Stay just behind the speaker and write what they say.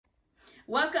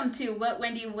Welcome to What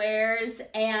Wendy Wears,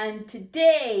 and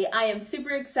today I am super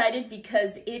excited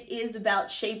because it is about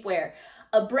shapewear.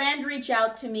 A brand reached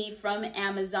out to me from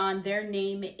Amazon. Their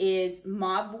name is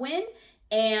MovWin,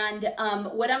 and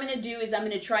what I'm going to do is I'm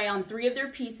going to try on 3 of their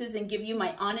pieces and give you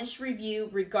my honest review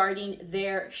regarding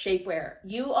their shapewear.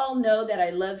 You all know that I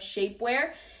love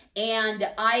shapewear, and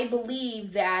I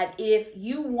believe that if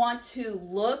you want to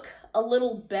look a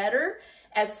little better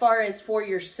as far as for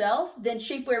yourself, then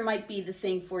shapewear might be the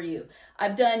thing for you.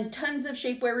 I've done tons of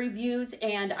shapewear reviews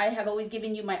and I have always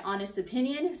given you my honest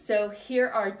opinion. So here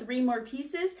are 3 more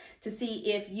pieces to see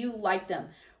if you like them.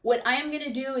 What I am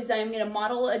gonna do is I am gonna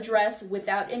model a dress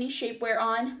without any shapewear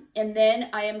on, and then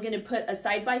I am gonna put a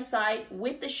side-by-side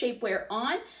with the shapewear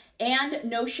on and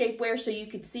no shapewear, so you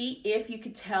could see if you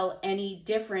could tell any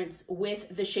difference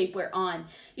with the shapewear on.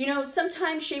 You know,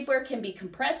 sometimes shapewear can be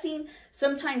compressing,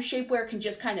 sometimes shapewear can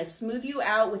just kind of smooth you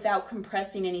out without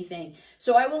compressing anything.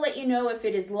 So I will let you know if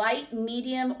it is light,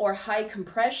 medium, or high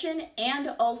compression, and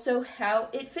also how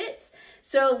it fits.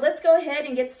 So let's go ahead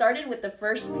and get started with the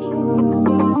first piece.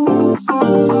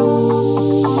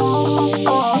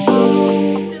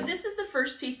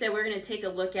 First piece that we're going to take a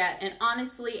look at, and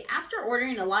honestly, after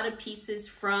ordering a lot of pieces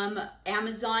from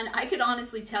Amazon, I could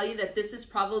honestly tell you that this is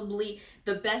probably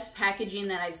the best packaging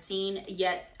that I've seen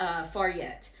yet, far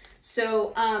yet.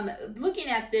 So looking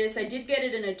at this, I did get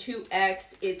it in a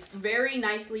 2X. It's very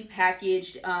nicely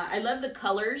packaged. I love the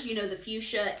colors, you know, the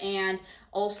fuchsia and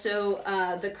also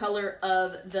the color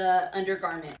of the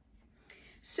undergarment.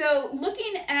 So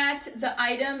looking at the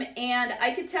item, and I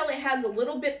could tell it has a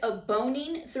little bit of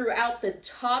boning throughout the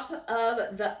top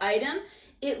of the item.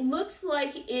 It looks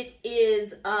like it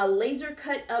is laser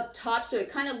cut up top, so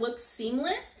it kind of looks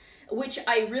seamless, which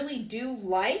I really do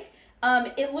like.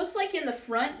 It looks like in the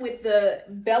front with the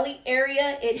belly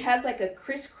area, it has like a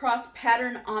crisscross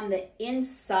pattern on the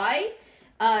inside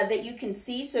that you can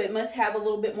see, so it must have a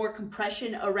little bit more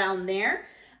compression around there.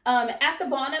 At the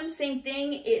bottom, same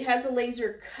thing, it has a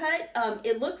laser cut.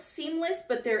 It looks seamless,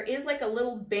 but there is like a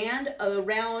little band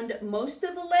around most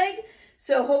of the leg.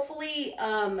 So hopefully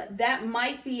that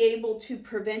might be able to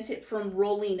prevent it from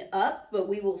rolling up, but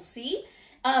we will see.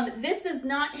 This does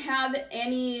not have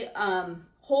any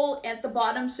hole at the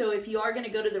bottom, so if you are going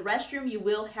to go to the restroom, you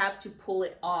will have to pull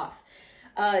it off.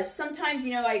 Sometimes,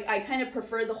 you know, I kind of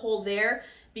prefer the hole there,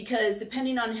 because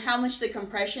depending on how much the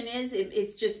compression is,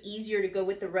 it's just easier to go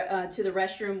with the to the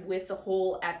restroom with the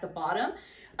hole at the bottom.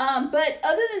 But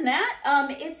other than that,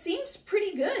 it seems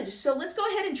pretty good. So let's go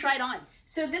ahead and try it on.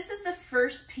 So this is the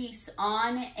first piece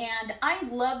on, and I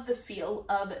love the feel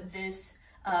of this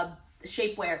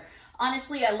shapewear.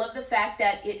 Honestly, I love the fact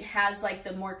that it has like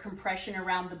the more compression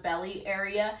around the belly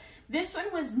area. This one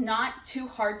was not too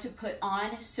hard to put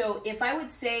on. So if I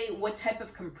would say what type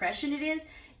of compression it is,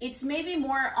 it's maybe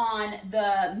more on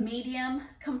the medium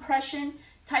compression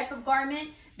type of garment,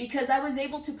 because I was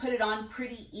able to put it on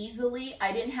pretty easily.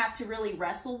 I didn't have to really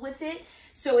wrestle with it.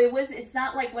 So it's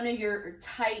not like one of your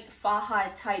tight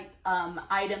faja type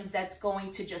items that's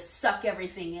going to just suck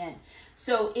everything in.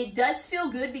 So it does feel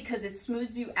good because it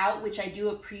smooths you out, which I do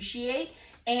appreciate.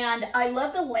 And I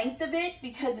love the length of it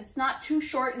because it's not too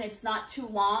short and it's not too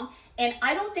long. And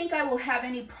I don't think I will have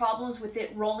any problems with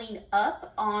it rolling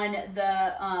up on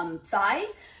the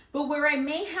thighs. But where I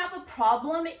may have a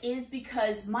problem is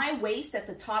because my waist at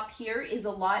the top here is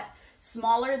a lot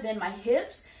smaller than my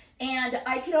hips. And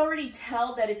I could already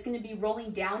tell that it's going to be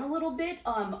rolling down a little bit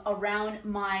around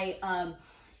my,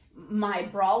 my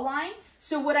bra line.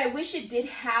 So what I wish it did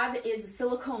have is a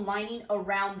silicone lining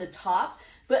around the top.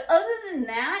 But other than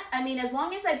that, I mean, as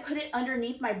long as I put it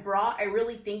underneath my bra, I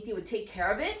really think it would take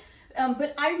care of it.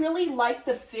 But I really like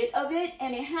the fit of it,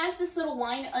 and it has this little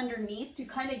line underneath to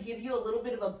kind of give you a little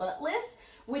bit of a butt lift,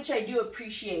 which I do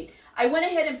appreciate. I went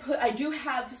ahead and I do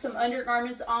have some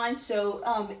undergarments on,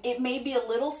 so it may be a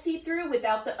little see-through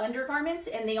without the undergarments,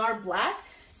 and they are black,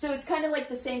 so it's kind of like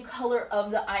the same color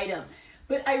of the item.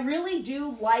 But I really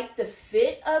do like the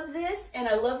fit of this, and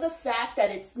I love the fact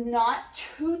that it's not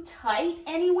too tight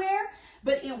anywhere,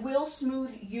 but it will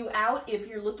smooth you out if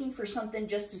you're looking for something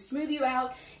just to smooth you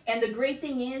out. And the great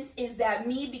thing is that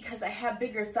me, because I have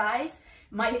bigger thighs,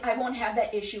 I won't have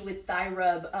that issue with thigh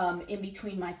rub in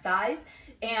between my thighs.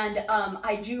 And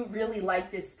I do really like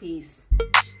this piece.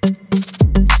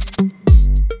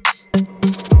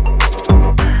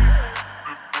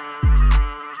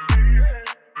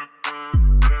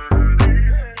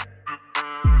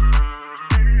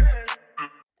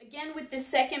 The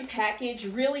second package,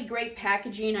 really great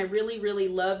packaging. I really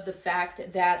love the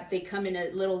fact that they come in a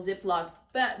little Ziploc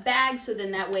bag, so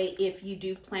then that way if you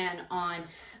do plan on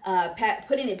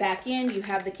putting it back in, you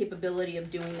have the capability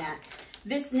of doing that.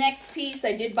 This next piece,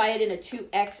 I did buy it in a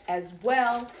 2X as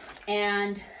well,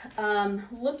 and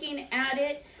looking at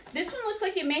it, this one looks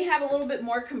like it may have a little bit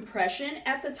more compression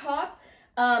at the top,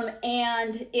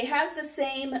 and it has the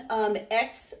same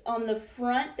X on the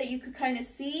front that you could kind of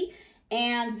see,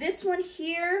 and this one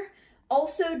here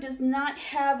also does not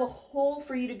have a hole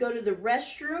for you to go to the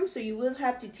restroom, so you will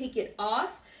have to take it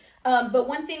off. But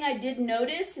one thing I did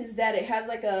notice is that it has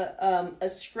like a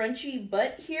scrunchy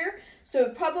butt here. So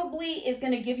it probably is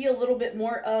going to give you a little bit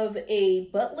more of a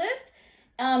butt lift.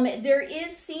 There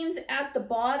is seams at the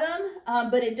bottom,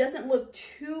 but it doesn't look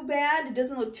too bad. It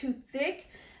doesn't look too thick.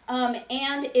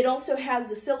 And it also has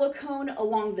the silicone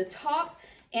along the top.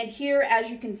 And here, as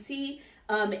you can see,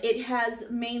 it has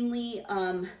mainly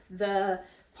the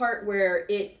part where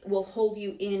it will hold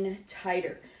you in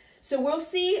tighter. So we'll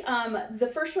see,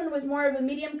 the first one was more of a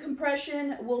medium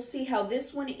compression. We'll see how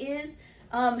this one is.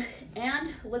 And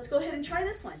let's go ahead and try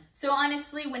this one. So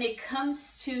honestly, when it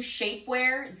comes to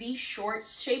shapewear, these short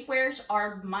shapewears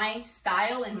are my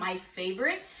style and my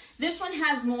favorite. This one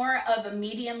has more of a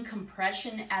medium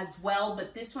compression as well,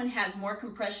 but this one has more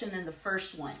compression than the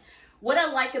first one. What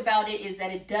I like about it is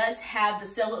that it does have the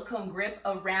silicone grip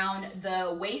around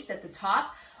the waist at the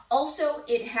top. Also,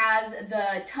 it has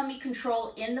the tummy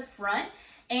control in the front,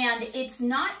 and it's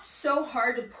not so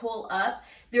hard to pull up.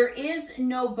 There is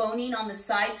no boning on the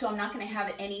side, so I'm not going to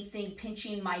have anything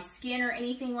pinching my skin or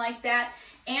anything like that.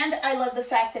 And I love the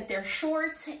fact that they're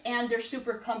shorts and they're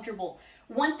super comfortable.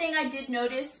 One thing I did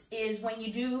notice is when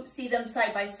you do see them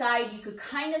side by side, you could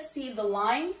kind of see the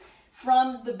lines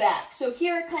from the back. So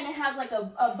here it kind of has like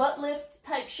a butt lift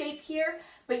type shape here,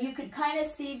 but you could kind of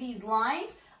see these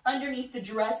lines underneath the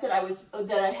dress that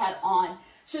I had on.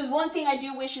 So one thing I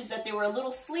do wish is that they were a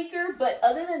little sleeker, but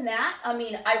other than that, I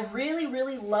mean, I really,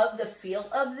 really love the feel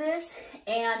of this,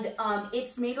 and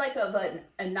it's made like of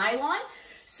a nylon,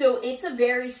 so it's a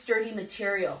very sturdy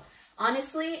material.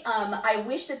 Honestly, I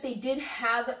wish that they did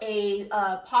have a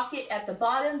pocket at the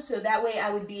bottom, so that way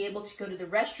I would be able to go to the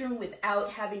restroom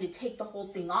without having to take the whole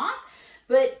thing off.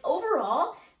 But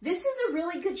overall, this is a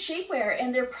really good shapewear,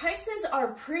 and their prices are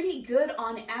pretty good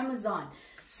on Amazon.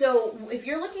 So if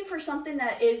you're looking for something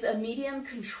that is a medium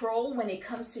control when it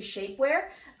comes to shapewear,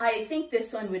 I think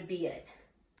this one would be it.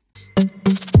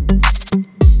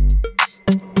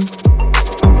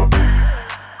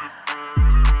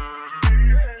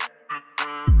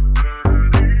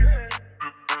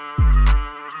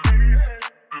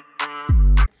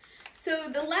 So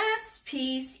the last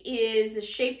piece is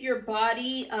Shape Your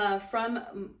Body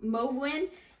from MovWin.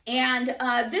 And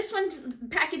this one's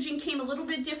packaging came a little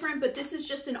bit different, but this is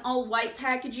just an all white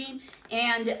packaging,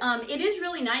 and it is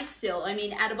really nice still. I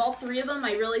mean, out of all three of them,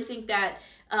 I really think that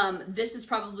this has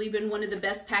probably been one of the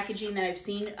best packaging that I've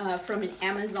seen from an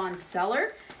Amazon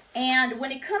seller. And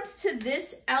when it comes to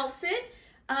this outfit,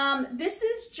 this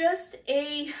is just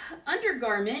a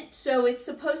undergarment, so it's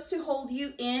supposed to hold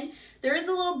you in. There is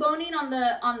a little boning on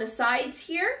the sides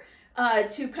here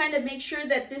to kind of make sure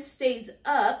that this stays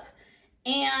up.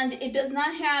 And it does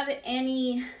not have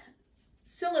any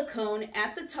silicone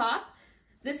at the top.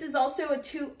 This is also a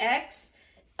 2X,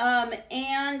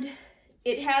 and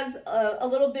it has a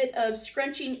little bit of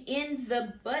scrunching in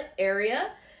the butt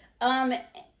area.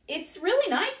 It's really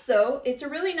nice though. It's a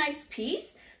really nice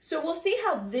piece. So we'll see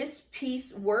how this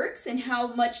piece works and how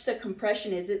much the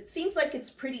compression is. It seems like it's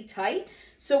pretty tight.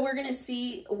 So we're gonna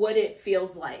see what it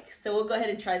feels like. So we'll go ahead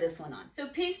and try this one on. So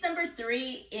piece number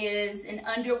 3 is an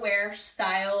underwear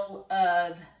style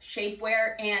of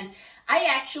shapewear. And I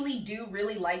actually do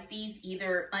really like these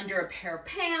either under a pair of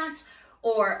pants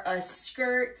or a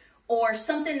skirt or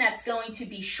something that's going to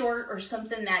be short or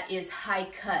something that is high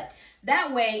cut.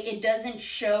 That way it doesn't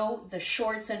show the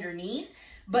shorts underneath,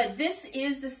 but this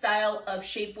is the style of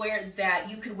shapewear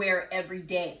that you could wear every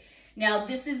day. Now,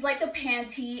 this is like a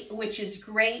panty, which is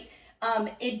great.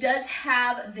 It does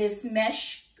have this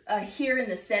mesh here in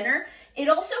the center. It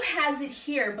also has it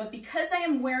here, but because I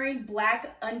am wearing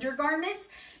black undergarments,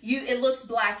 it looks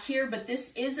black here, but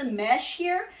this is a mesh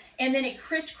here, and then it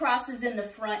crisscrosses in the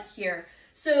front here.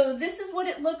 So this is what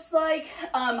it looks like.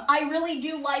 I really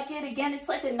do like it. Again, it's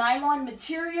like a nylon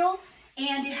material,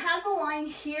 and it has a line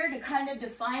here to kind of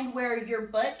define where your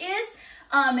butt is.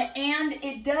 And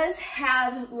it does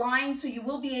have lines, so you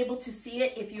will be able to see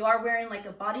it if you are wearing like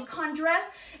a bodycon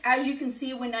dress, as you can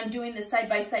see when I'm doing the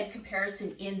side-by-side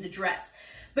comparison in the dress.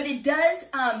 But it does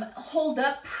hold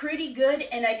up pretty good,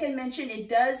 and like I mentioned, it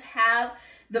does have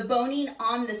the boning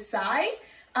on the side.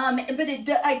 But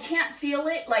I can't feel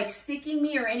it like sticking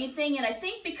me or anything. And I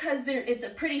think because it's a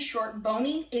pretty short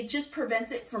bony, it just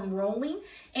prevents it from rolling,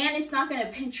 and it's not going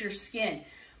to pinch your skin.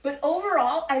 But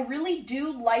overall, I really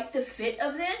do like the fit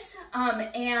of this.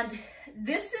 And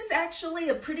this is actually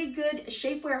a pretty good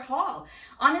shapewear haul.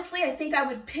 Honestly, I think I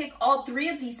would pick all 3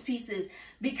 of these pieces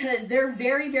because they're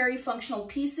very, very functional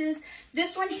pieces.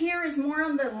 This one here is more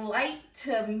on the light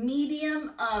to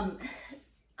medium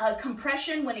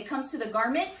compression when it comes to the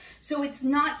garment, so it's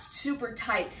not super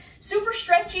tight. Super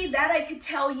stretchy, that I could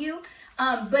tell you,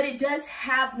 but it does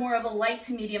have more of a light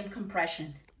to medium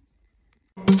compression.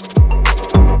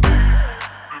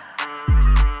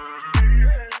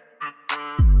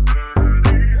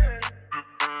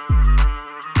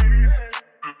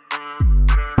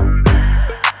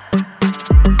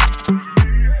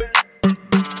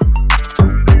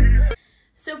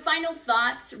 So final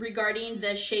thoughts regarding the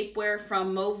shapewear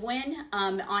from MovWin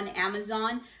on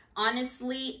Amazon.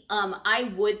 Honestly,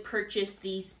 I would purchase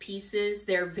these pieces.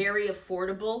 They're very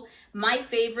affordable. My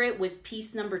favorite was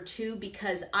piece number 2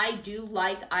 because I do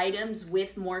like items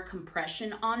with more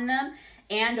compression on them,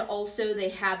 and also they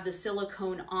have the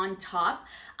silicone on top.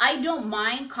 I don't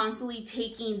mind constantly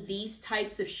taking these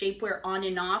types of shapewear on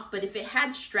and off, but if it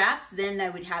had straps, then I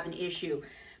would have an issue.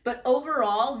 But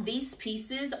overall, these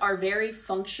pieces are very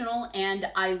functional and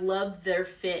I love their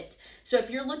fit. So if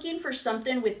you're looking for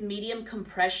something with medium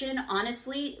compression,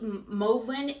 honestly,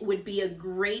 MovWin would be a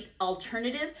great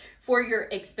alternative for your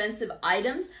expensive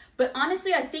items. But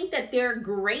honestly, I think that they're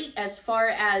great as far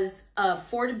as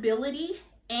affordability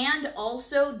and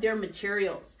also their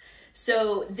materials.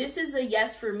 So this is a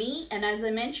yes for me. And as I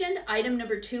mentioned, item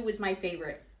number 2 was my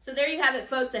favorite. So there you have it,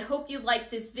 folks. I hope you liked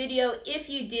this video. If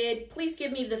you did, please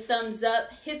give me the thumbs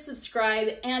up, hit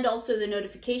subscribe, and also the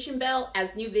notification bell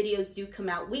as new videos do come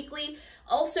out weekly.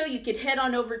 Also, you could head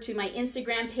on over to my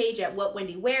Instagram page at What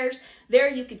Wendy Wears. There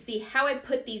you can see how I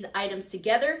put these items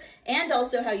together and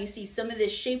also how you see some of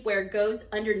this shapewear goes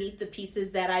underneath the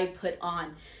pieces that I put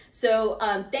on. So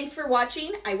thanks for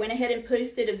watching. I went ahead and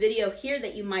posted a video here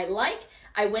that you might like.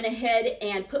 I went ahead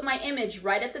and put my image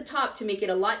right at the top to make it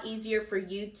a lot easier for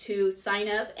you to sign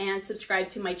up and subscribe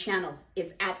to my channel.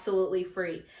 It's absolutely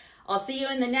free. I'll see you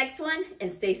in the next one,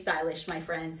 and stay stylish, my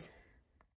friends.